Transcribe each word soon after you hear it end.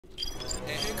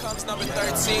comes number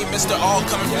 13, Mr. All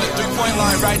coming from the 3-point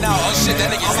line right now. Oh shit, that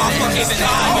nigga's in fucking it's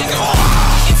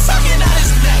sucking out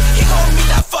his neck. He gon' beat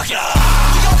that fucking.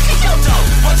 We gon' kick your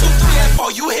dough. 1, 2, 3, and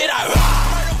 4. You hit out.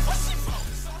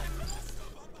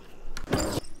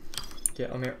 Yeah,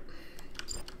 I'm here.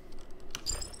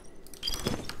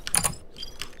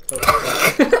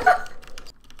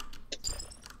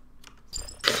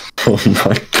 Oh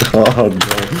my god,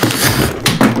 bro.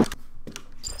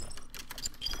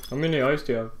 How many eyes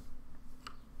do you have?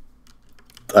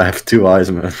 I have 2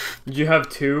 eyes, man. You have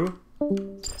 2?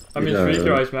 I mean, 3 with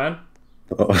your eyes, man.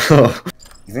 Oh.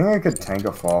 You think I could tank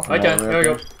a fall from I can, here we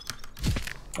go.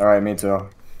 Alright, me too.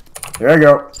 Here we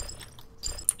go.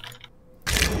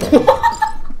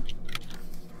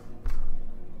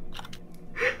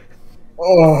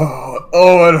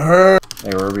 Oh, it hurt.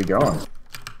 Hey, where are we going?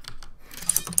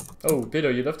 Oh, Peter,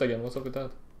 you left again. What's up with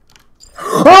that?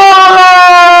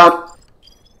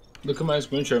 Look at my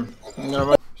screenshot.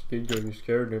 Speaker, you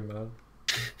scared him, man.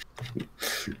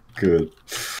 Good.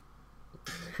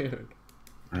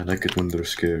 I like it when they're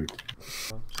scared.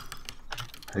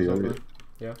 Hey,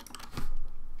 yeah.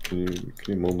 Can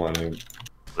you mow my name?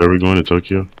 Are we going to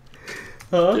Tokyo?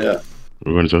 Huh? Yeah.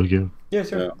 We're going to Tokyo? Yeah,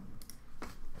 sure. Yeah.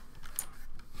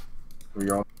 We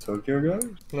going to Tokyo, guys?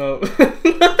 No.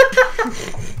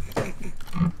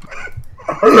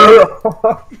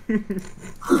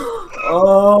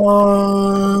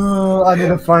 Oh, I need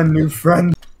to find new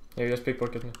friends. Yeah, just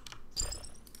pickpocket me.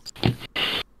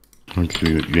 I'm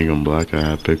getting on black, I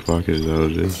have pickpocket, is that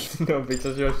what it is? No,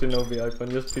 because you're shinobi icon,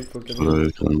 just pickpocket me. But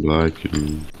if I'm black,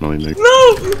 and only make.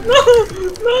 No!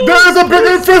 There's a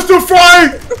bigger fish to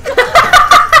fry!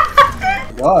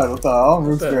 God, what the hell?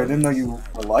 I'm scared. I didn't know you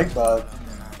were like that.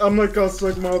 I'm like a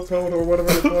Sigma Toad or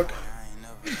whatever the fuck.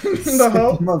 The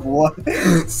hell? Sigma what?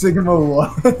 Sigma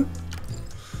what?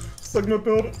 Sigma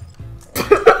build.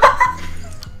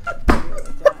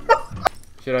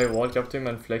 Should I walk up to him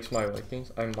and flex my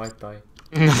Vikings? I might die.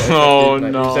 No,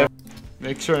 no.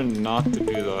 Make sure not to do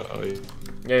that. Oh,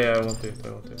 yeah, I want to. I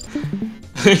want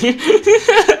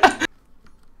to.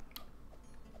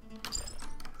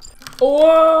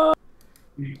 Oh!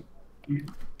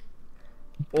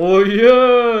 Oh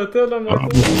yeah! Tell him.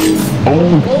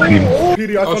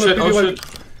 PD, I found a PD shit.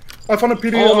 I found a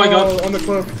PD Oh my God. on the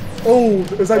cliff. Oh,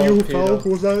 is that you who PD. fell?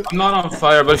 Who was that? I'm not on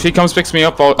fire, but if he comes picks me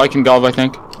up, I can galv, I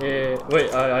think. Yeah,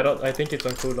 wait, I don't. I think it's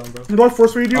on cooldown, bro. Do I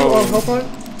force feed you? Oh. Hellfire?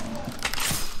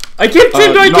 I kept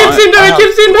him! I no, kept him! I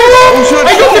kept him! Oh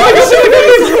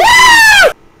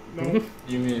shit! No.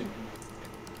 You mean?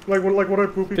 Like what I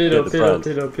poopy?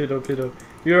 Pedo.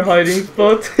 You're hiding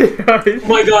spot. Oh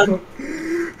my God!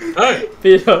 Hey!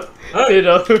 Pedo.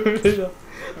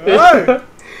 Hey!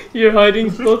 Your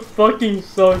hiding spot fucking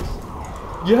sucks.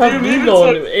 You have mean me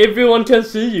on. Everyone can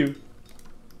see you.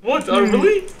 What?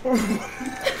 Really?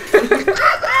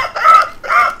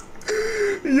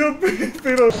 You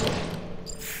Pedo.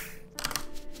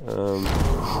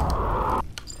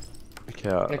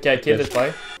 Okay, I killed this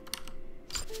guy.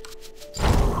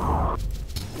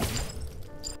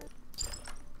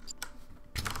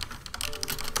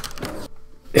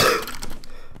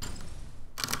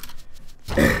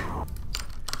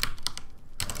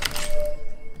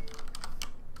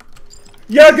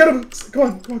 Yeah, get him! Come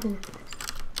on.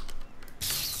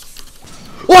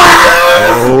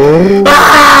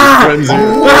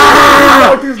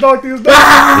 Knock these.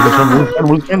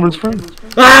 Where's friend?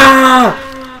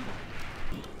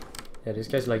 Yeah, this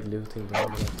guy's like looting. I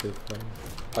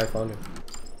found him.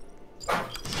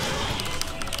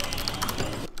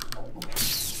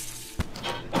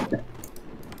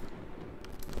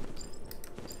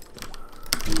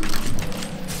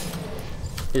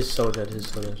 He's so dead.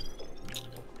 He's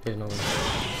no one.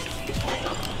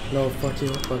 No, fuck you,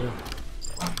 fucker.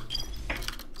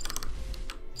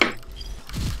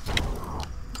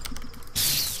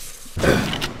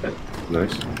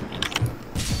 Nice.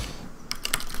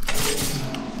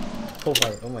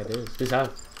 Oh my days. He's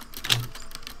out.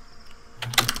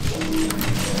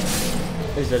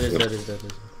 He's dead.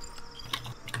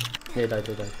 He died.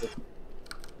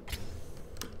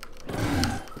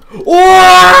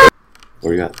 Oh!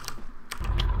 What you got?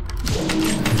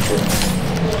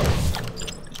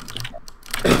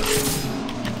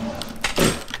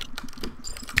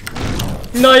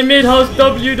 No, I made house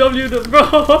WW,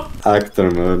 bro!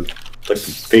 Actor, man. Like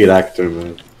a paid actor,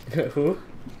 man. Who?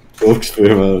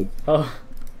 Oxford, man. Oh.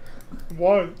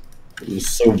 What? It's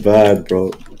so bad,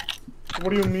 bro.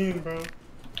 What do you mean, bro?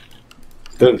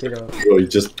 Don't, bro, you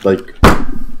just like...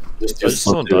 Just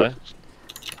don't die.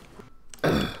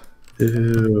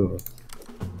 Ew.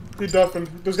 He deafened.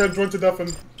 This guy joined to deafen.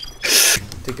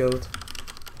 The goat.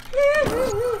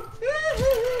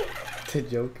 The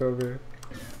joke over.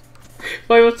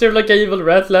 Why was there like an evil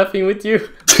rat laughing with you?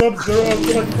 Sub-Zero, I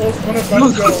feel like close on a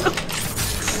fight go.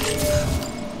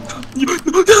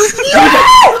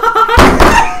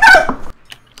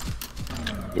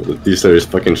 These are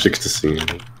fucking chicks to see.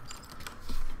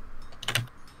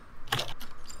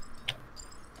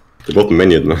 They're both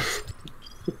minion, man.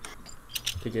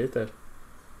 Fick jag ut det?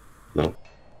 No.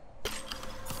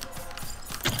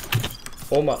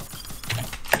 Oh my.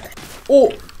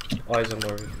 Oh! Eyes on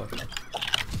more. Fuck.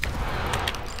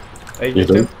 Hey, You you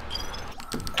done?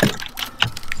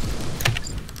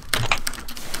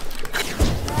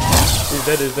 He's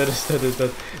dead, he's dead, he's dead, he's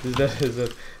dead. He's dead, he's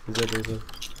dead, he's dead, he's dead.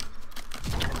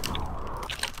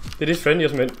 Did his friend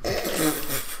just win?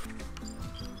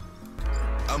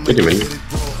 Wait a minute.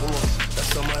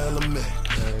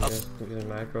 I guess we can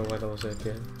macro while I was at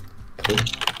the end.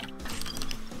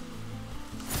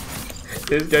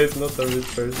 This guy is not a rich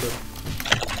person.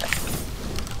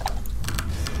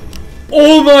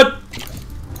 Oh my!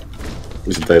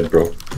 He's dead, bro.